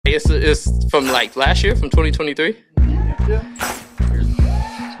It's from like last year, from 2023. Yeah.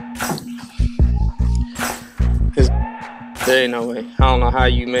 There ain't no way. I don't know how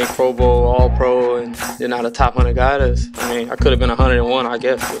you make Pro Bowl, All Pro, and you're not a top 100 guy. I mean, I could have been 101, I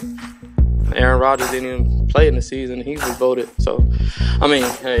guess. But Aaron Rodgers didn't even play in the season. He was voted. So, I mean,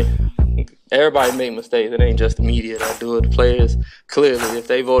 hey, everybody make mistakes. It ain't just the media that do it. The players, clearly, if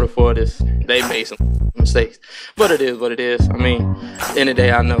they voted for this, they made some mistakes. But it is what it is. I mean, at the end of the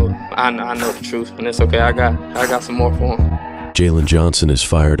day, I know the truth, and it's okay. I got some more for him. Jaylon Johnson is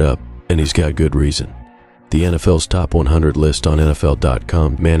fired up, and he's got good reason. The NFL's top 100 list on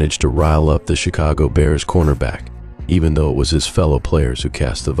NFL.com managed to rile up the Chicago Bears cornerback, even though it was his fellow players who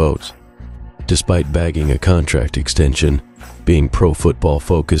cast the votes. Despite bagging a contract extension, being Pro Football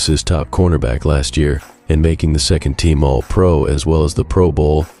Focus's top cornerback last year, and making the second team All-Pro as well as the Pro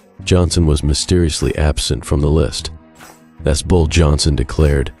Bowl, Johnson was mysteriously absent from the list. That's bull, Johnson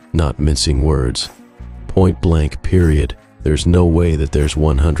declared, not mincing words. Point blank, period. There's no way that there's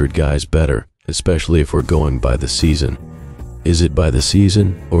 100 guys better, especially if we're going by the season. Is it by the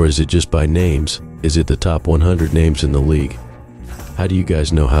season, or is it just by names? Is it the top 100 names in the league? How do you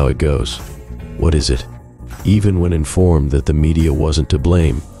guys know how it goes? What is it? Even when informed that the media wasn't to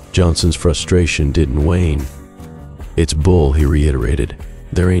blame, Johnson's frustration didn't wane. It's bull, he reiterated.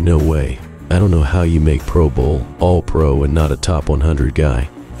 There ain't no way. I don't know how you make Pro Bowl, All-Pro, and not a top 100 guy.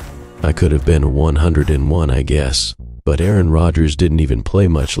 I could have been 101, I guess. But Aaron Rodgers didn't even play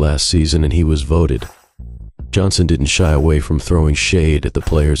much last season and he was voted. Johnson didn't shy away from throwing shade at the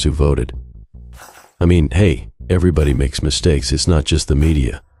players who voted. I mean, hey, everybody makes mistakes, it's not just the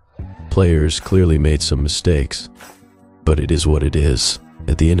media. Players clearly made some mistakes. But it is what it is.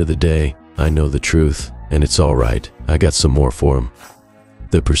 At the end of the day, I know the truth, and it's alright. I got some more for him.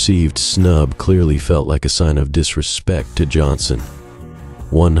 The perceived snub clearly felt like a sign of disrespect to Johnson.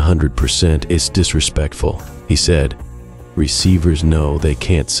 100% it's disrespectful, he said. Receivers know they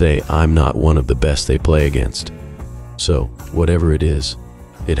can't say I'm not one of the best they play against. So, whatever it is,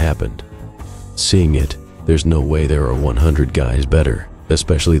 it happened. Seeing it, there's no way there are 100 guys better,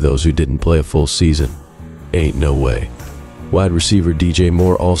 especially those who didn't play a full season. Ain't no way. Wide receiver DJ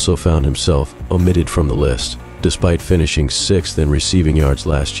Moore also found himself omitted from the list, despite finishing 6th in receiving yards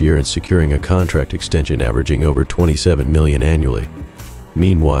last year and securing a contract extension averaging over $27 million annually.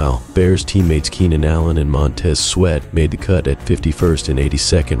 Meanwhile, Bears teammates Keenan Allen and Montez Sweat made the cut at 51st and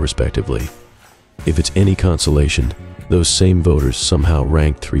 82nd respectively. If it's any consolation, those same voters somehow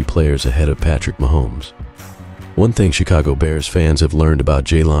ranked 3 players ahead of Patrick Mahomes. One thing Chicago Bears fans have learned about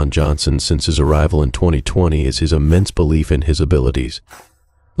Jaylon Johnson since his arrival in 2020 is his immense belief in his abilities.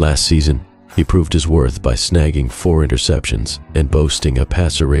 Last season, he proved his worth by snagging 4 interceptions and boasting a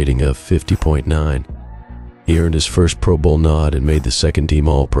passer rating of 50.9. He earned his first Pro Bowl nod and made the second team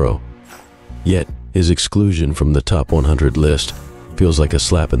All-Pro. Yet, his exclusion from the top 100 list feels like a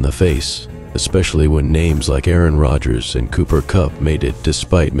slap in the face, especially when names like Aaron Rodgers and Cooper Kupp made it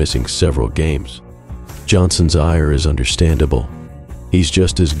despite missing several games. Johnson's ire is understandable. He's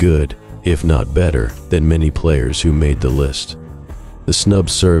just as good, if not better, than many players who made the list. The snub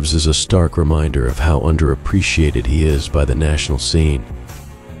serves as a stark reminder of how underappreciated he is by the national scene.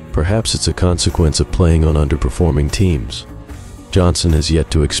 Perhaps it's a consequence of playing on underperforming teams. Johnson has yet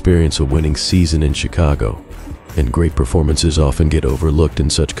to experience a winning season in Chicago, and great performances often get overlooked in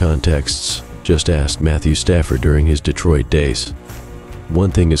such contexts. Just ask Matthew Stafford during his Detroit days.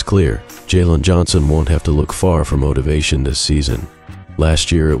 One thing is clear, Jaylon Johnson won't have to look far for motivation this season.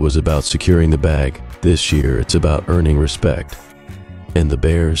 Last year it was about securing the bag. This year it's about earning respect. And the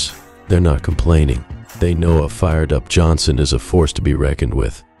Bears, they're not complaining. They know a fired-up Johnson is a force to be reckoned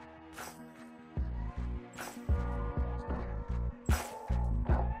with.